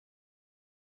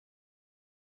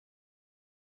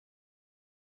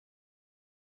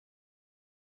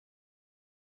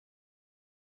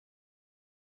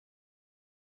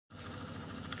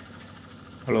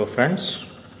Hello friends,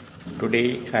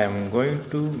 today I am going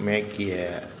to make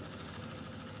a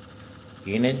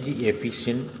energy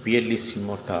efficient Bldc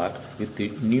motor with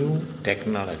new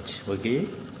technology. Okay,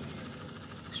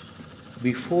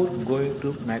 before going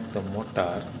to make the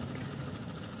motor,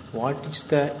 what is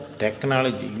the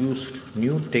technology used,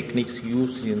 new techniques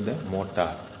used in the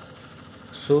motor?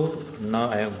 So now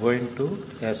I am going to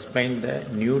explain the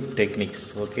new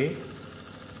techniques. Okay,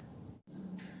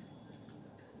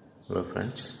 hello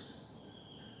friends.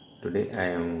 Today I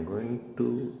am going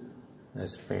to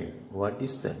explain what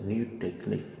is the new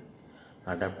technique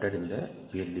adapted in the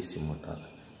Bldc motor.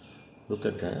 Look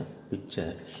at the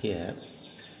picture here.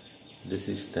 This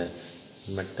is the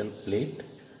metal plate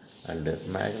and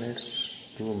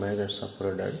magnets, two magnets are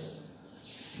provided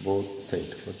both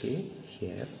sides. Okay,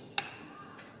 here.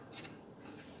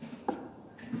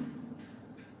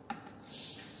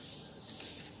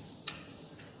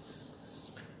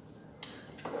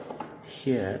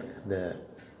 Here the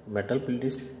metal plate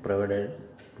is provided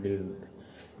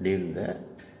during the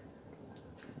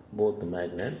both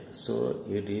magnet, so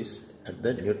it is at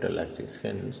the neutral axis,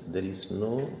 hence there is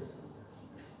no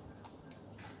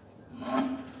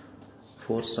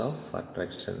force of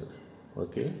attraction.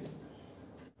 Okay,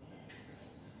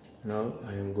 now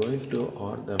I am going to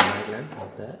on the magnet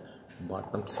at the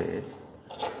bottom side.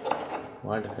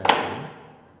 What happened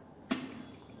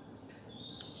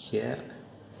here,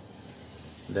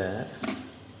 the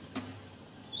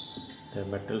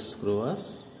metal screw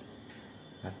was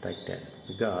attracted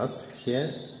because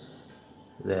here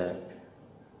the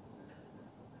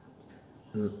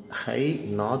high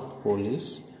north pole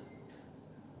is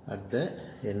at the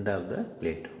end of the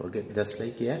plate. Okay, just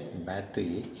like a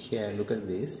battery. Here look at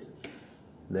this,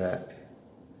 the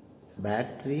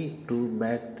battery, two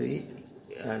battery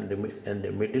and the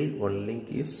middle one link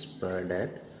is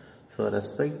provided. So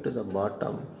respect to the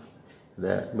bottom,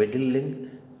 the middle link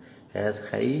has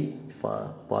high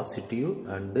positive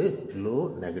and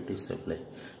low negative supply.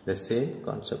 The same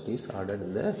concept is ordered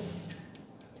in the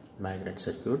magnet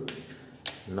circuit.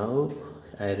 Now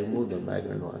I remove the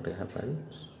magnet. What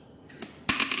happens?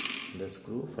 The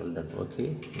screw fell down.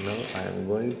 Okay, now I am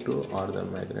going to order the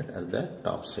magnet at the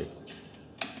top side.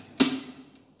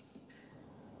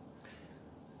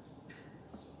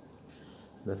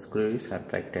 The screw is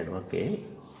attracted. Okay,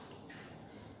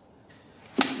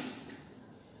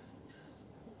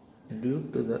 due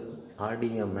to the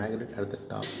adding a magnet at the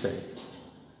top side,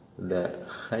 the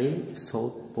high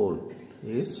south pole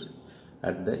is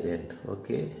at the end.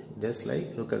 Okay, just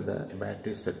like look at the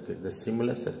battery circuit, the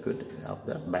similar circuit of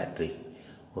the battery.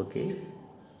 Okay,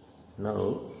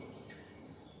 now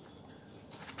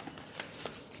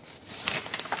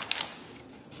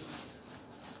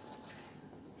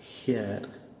here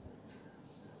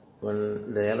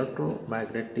when the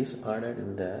electromagnet is ordered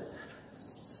in the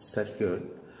circuit,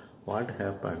 what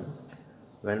happened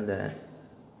when the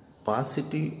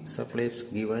positive supply is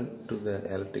given to the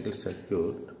electrical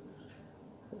circuit,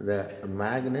 the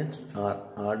magnets are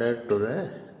ordered to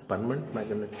the permanent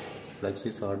magnet flux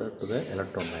is ordered to the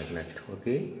electromagnet.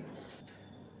 Okay,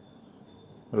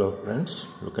 hello friends,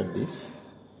 look at this.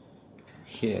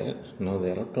 Here now the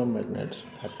electromagnets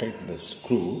attract the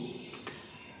screw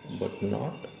but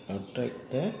not attract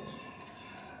the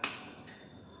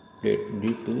plate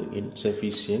due to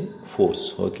insufficient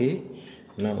force. Okay,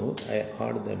 now I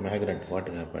add the magnet. What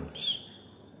happens?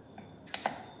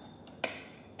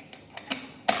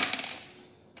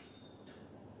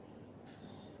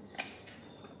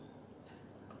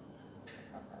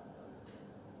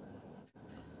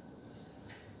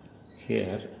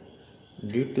 Here,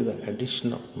 due to the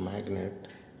addition of magnet,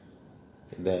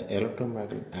 the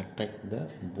electromagnet attract the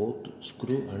both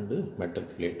screw and metal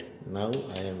plate. Now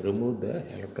I have removed the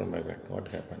electromagnet. What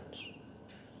happens?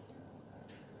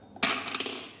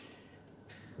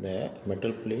 The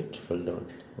metal plate fell down.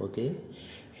 Okay,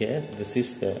 here this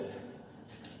is the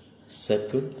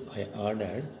circuit I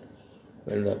ordered.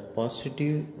 When the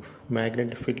positive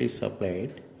magnetic field is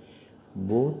applied,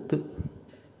 both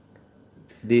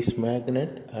this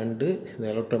magnet and the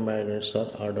electromagnets are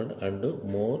ordered under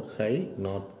more high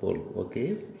north pole.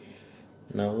 Okay,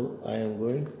 now I am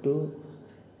going to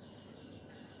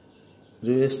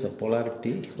reverse the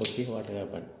polarity. Okay, what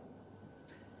happened?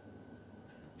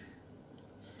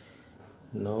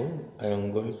 Now I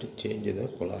am going to change the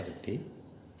polarity.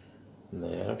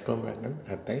 The electromagnet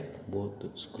attack both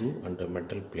screw and the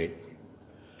metal plate.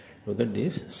 Look at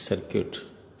this circuit.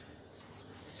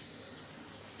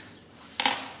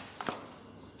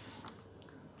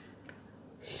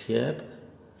 Here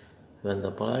when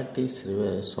the polarity is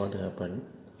reversed, what happened?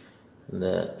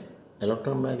 The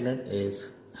electromagnet is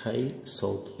high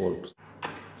south pole.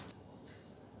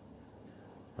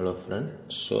 Hello friend,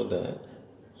 so the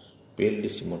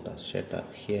Bldc motor stator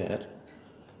here,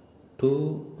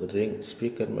 two ring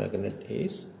speaker magnet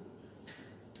is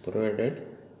provided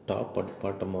top and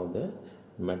bottom of the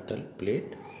metal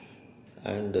plate,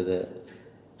 and the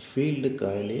field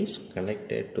coil is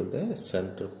connected to the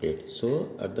center plate,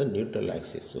 so at the neutral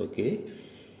axis. Okay,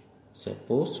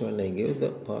 suppose when I give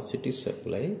the positive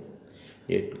supply,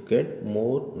 it get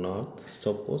more north.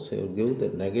 Suppose I give the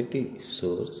negative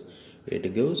source,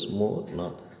 it gives more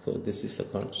north. So this is the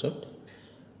concept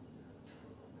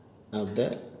of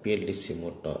the Bldc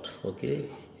motor. Okay,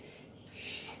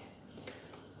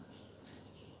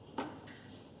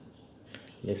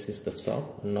 this is the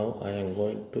shaft. Now I am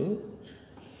going to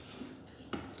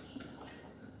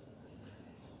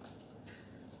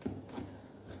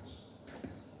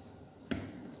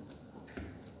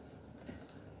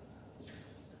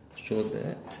show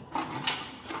the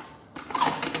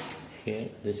here.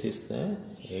 This is the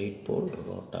 8-pole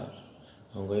rotor.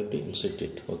 I'm going to insert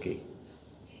it. Okay.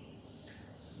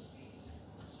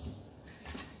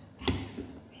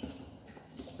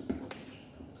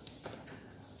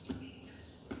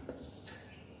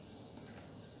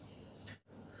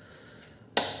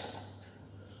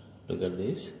 Look at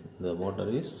this. The motor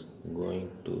is going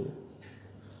to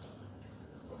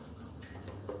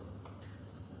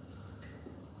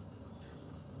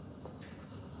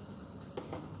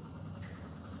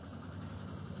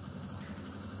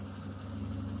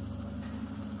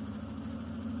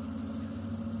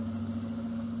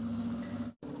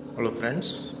Hello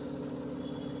friends,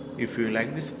 if you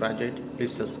like this project,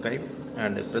 please subscribe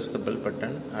and press the bell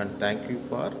button, and thank you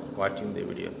for watching the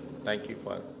video. Thank you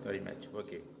for very much.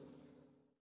 Okay.